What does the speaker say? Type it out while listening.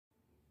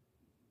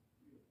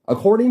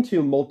According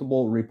to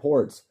multiple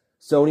reports,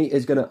 Sony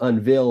is going to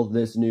unveil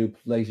this new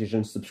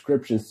PlayStation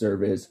subscription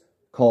service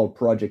called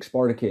Project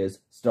Spartacus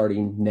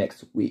starting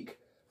next week,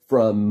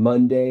 from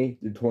Monday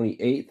the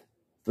 28th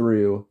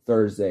through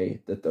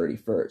Thursday the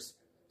 31st.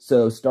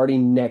 So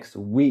starting next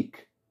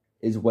week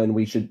is when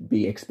we should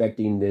be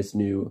expecting this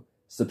new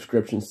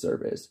subscription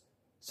service.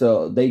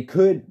 So they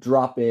could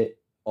drop it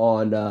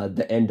on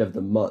the end of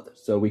the month.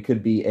 So we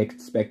could be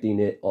expecting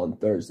it on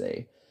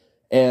Thursday.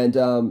 And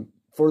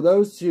for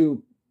those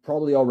who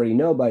probably already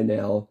know by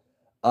now,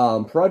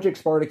 Project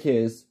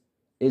Spartacus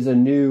is a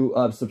new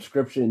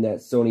subscription that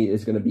Sony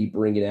is going to be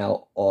bringing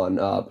out on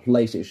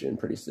PlayStation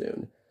pretty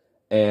soon.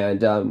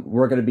 And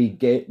we're going to be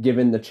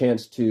given the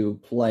chance to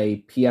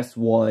play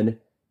PS1,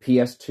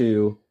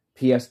 PS2,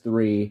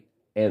 PS3,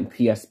 and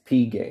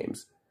PSP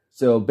games.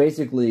 So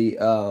basically,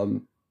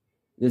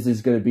 this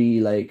is going to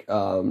be like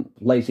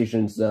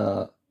PlayStation's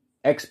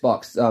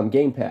Xbox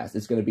Game Pass.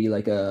 It's going to be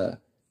like a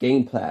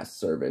Game Pass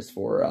service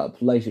for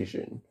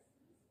PlayStation.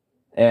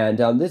 And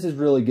this is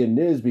really good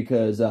news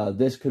because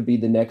this could be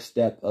the next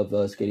step of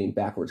us getting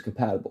backwards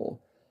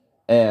compatible.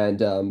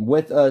 And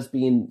with us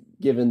being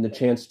given the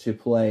chance to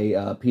play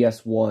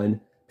PS1,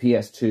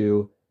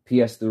 PS2,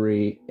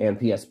 PS3, and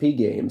PSP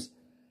games,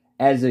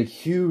 as a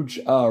huge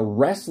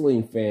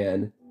wrestling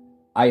fan,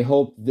 I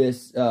hope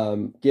this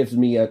gives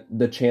me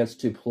the chance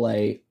to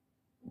play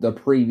the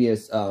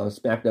previous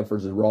SmackDown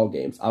vs. Raw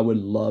games. I would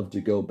love to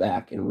go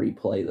back and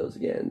replay those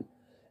again.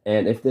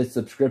 And if this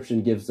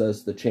subscription gives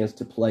us the chance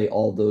to play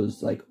all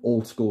those like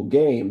old school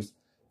games,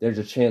 there's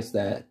a chance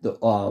that the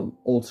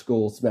old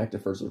school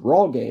SmackDown vs.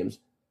 Raw games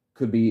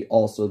could be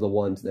also the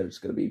ones that it's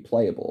going to be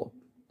playable.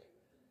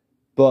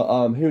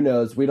 But who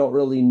knows? We don't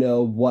really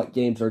know what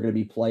games are going to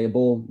be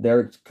playable.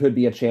 There could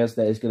be a chance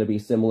that it's going to be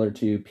similar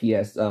to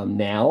PS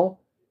Now,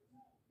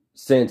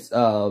 since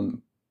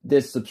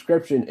this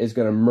subscription is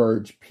going to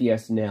merge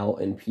PS Now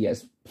and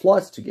PS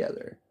Plus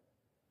together.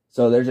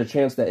 So there's a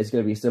chance that it's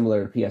going to be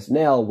similar to PS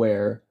Now,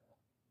 where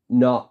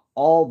not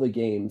all the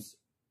games,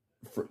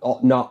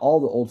 not all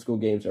the old school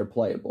games are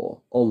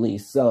playable. Only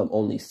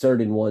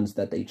certain ones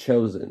that they've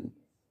chosen.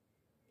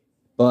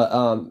 But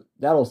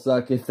that'll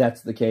suck if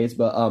that's the case.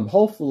 But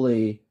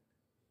hopefully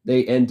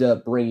they end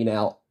up bringing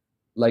out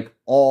like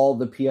all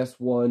the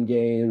PS1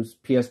 games,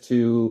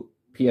 PS2,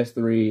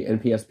 PS3,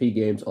 and PSP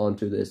games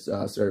onto this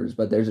service.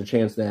 But there's a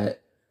chance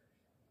that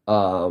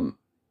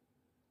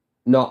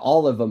not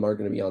all of them are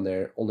going to be on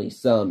there, only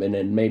some. And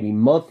then maybe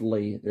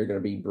monthly they're going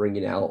to be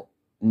bringing out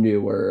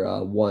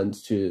newer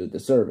ones to the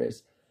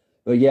service.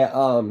 But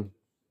yeah,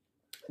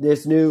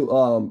 this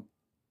new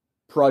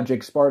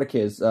Project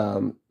Spartacus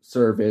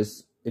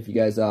service, if you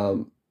guys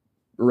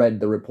read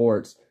the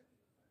reports,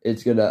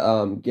 it's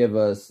gonna give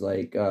us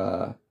like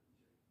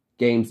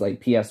games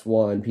like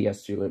PS1,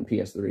 PS2, and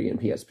PS3 and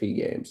PSP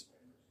games.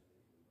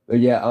 But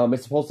yeah,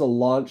 it's supposed to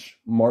launch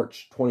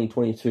March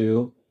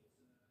 2022,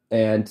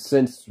 and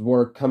since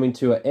we're coming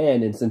to an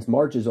end, and since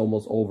March is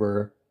almost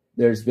over,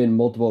 there's been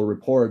multiple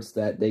reports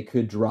that they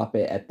could drop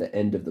it at the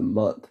end of the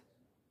month.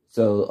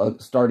 So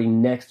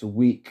starting next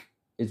week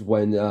is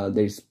when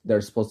they're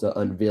supposed to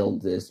unveil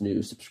this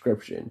new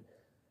subscription.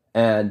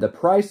 And the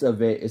price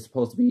of it is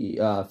supposed to be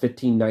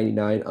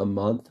 $15.99 a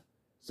month.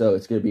 So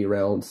it's going to be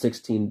around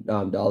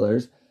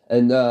 $16.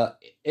 And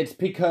it's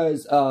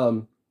because,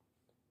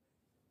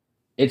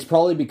 it's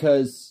probably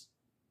because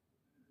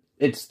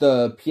it's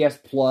the PS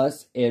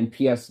Plus and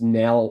PS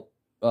Now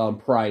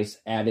price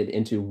added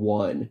into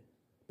one.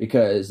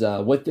 Because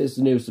with this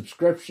new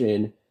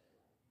subscription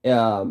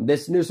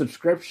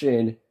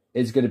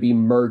is going to be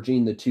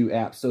merging the two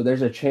apps. So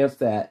there's a chance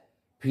that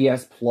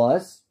PS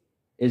Plus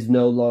is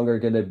no longer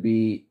going to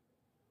be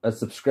a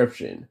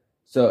subscription.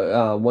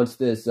 So once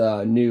this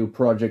new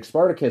Project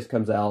Spartacus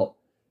comes out,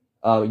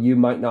 you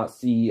might not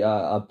see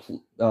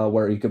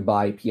where you could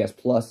buy PS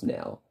Plus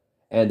now.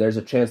 And there's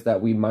a chance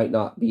that we might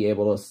not be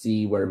able to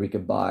see where we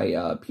could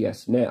buy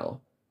PS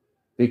Now.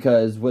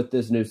 Because with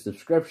this new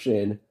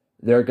subscription,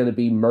 they're going to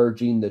be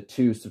merging the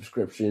two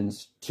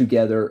subscriptions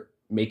together,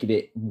 making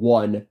it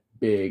one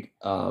big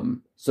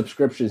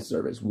subscription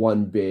service,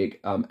 one big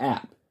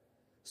app.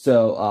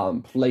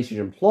 So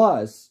PlayStation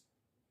Plus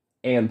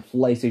and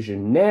PlayStation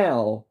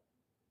Now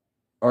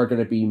are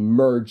going to be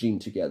merging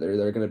together.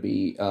 They're going to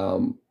be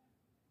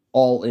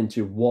all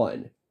into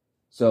one.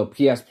 So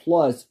PS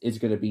Plus is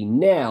going to be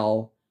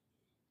now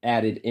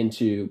added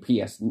into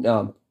PS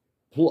Now,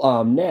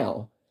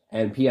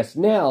 and PS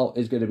Now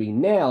is going to be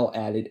now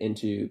added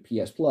into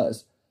PS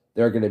Plus.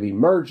 They're going to be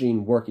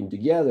merging, working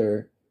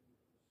together,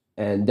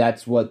 and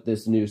that's what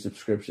this new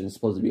subscription is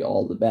supposed to be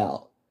all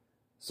about.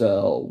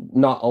 So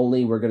not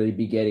only we're going to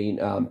be getting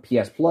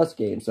PS Plus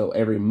games, so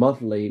every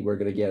monthly we're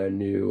going to get a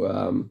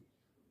new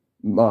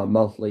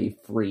monthly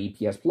free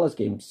PS Plus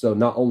game. So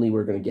not only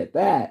we're going to get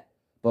that,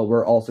 but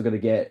we're also going to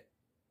get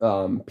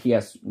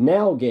PS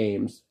Now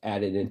games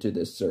added into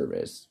this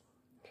service.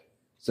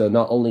 So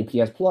not only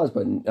PS Plus,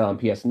 but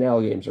PS Now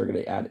games are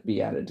going to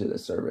be added to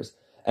this service.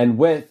 And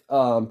with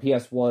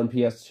PS1,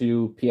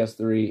 PS2,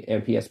 PS3,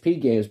 and PSP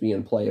games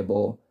being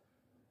playable,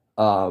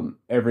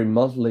 every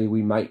monthly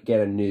we might get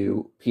a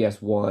new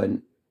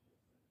PS1,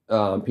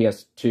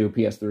 PS2,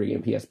 PS3,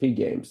 and PSP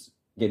games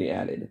getting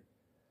added.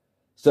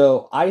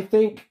 So I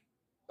think,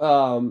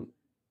 and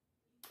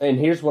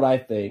here's what I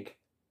think.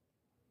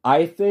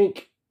 I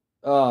think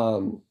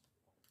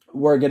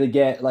we're gonna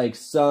get like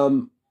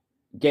some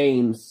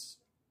games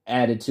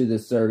added to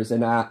this service,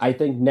 and I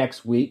think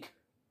next week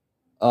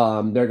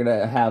they're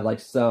gonna have like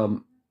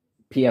some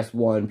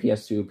PS1,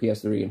 PS2,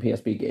 PS3, and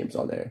PSP games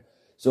on there.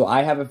 So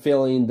I have a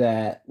feeling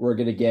that we're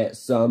gonna get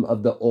some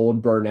of the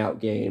old Burnout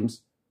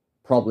games,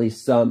 probably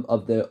some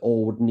of the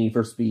old Need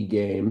for Speed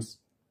games.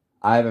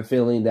 I have a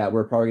feeling that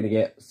we're probably gonna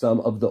get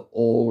some of the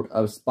old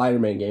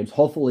Spider-Man games.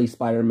 Hopefully,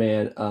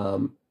 Spider-Man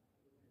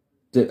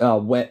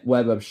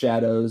Web of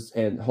Shadows,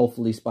 and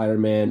hopefully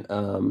Spider-Man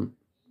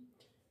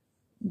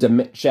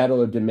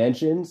Shadow of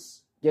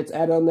Dimensions gets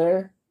added on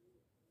there.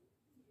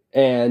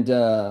 And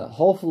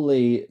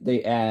hopefully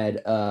they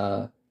add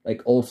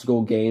like old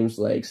school games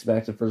like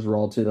Smack the First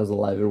Brawl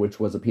 2011, which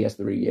was a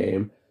PS3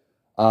 game.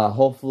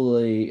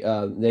 Hopefully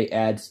they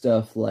add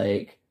stuff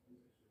like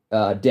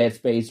Dead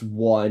Space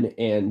 1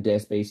 and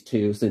Dead Space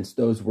 2, since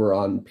those were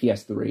on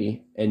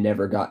PS3 and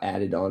never got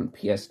added on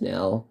PS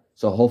Now.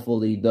 So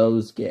hopefully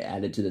those get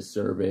added to the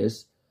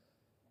service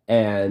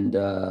and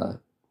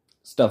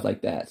stuff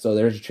like that. So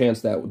there's a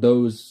chance that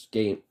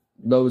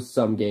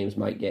some games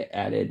might get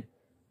added.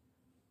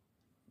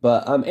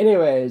 But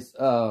anyways,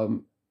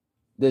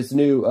 this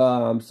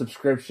new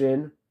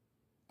subscription,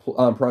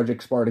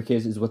 Project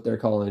Spartacus is what they're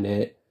calling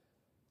it,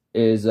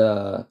 is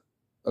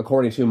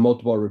according to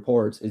multiple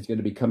reports, is going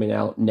to be coming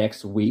out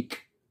next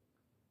week.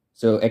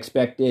 So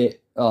expect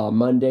it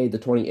Monday the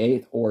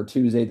 28th or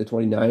Tuesday the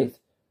 29th,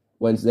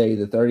 Wednesday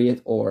the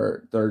 30th,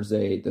 or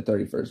Thursday the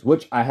 31st,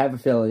 which I have a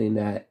feeling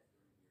that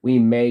we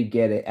may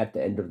get it at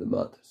the end of the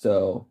month.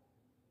 So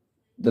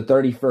the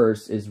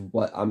 31st is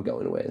what I'm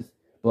going with.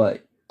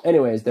 But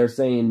anyways, they're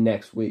saying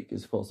next week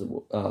is supposed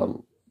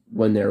to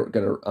when they're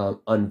gonna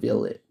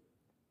unveil it.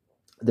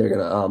 They're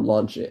gonna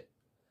launch it.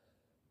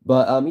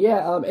 But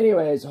yeah.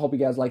 Anyways, hope you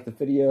guys like the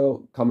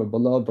video. Comment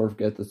below. Don't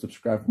forget to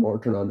subscribe for more.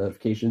 Turn on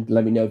notifications.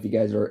 Let me know if you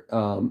guys are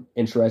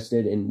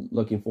interested in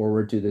looking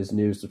forward to this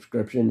new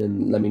subscription,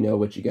 and let me know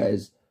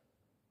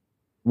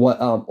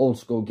what old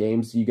school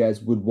games you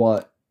guys would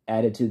want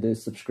added to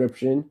this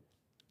subscription.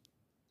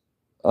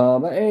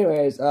 But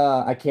anyways,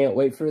 I can't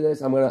wait for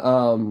this. I'm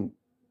gonna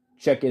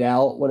check it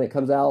out when it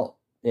comes out,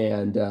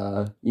 and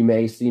you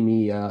may see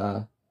me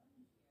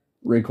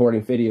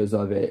recording videos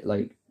of it,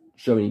 like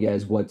showing you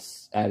guys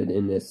what's added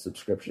in this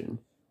subscription.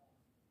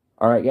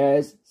 Alright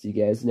guys, see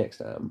you guys next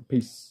time.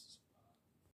 Peace.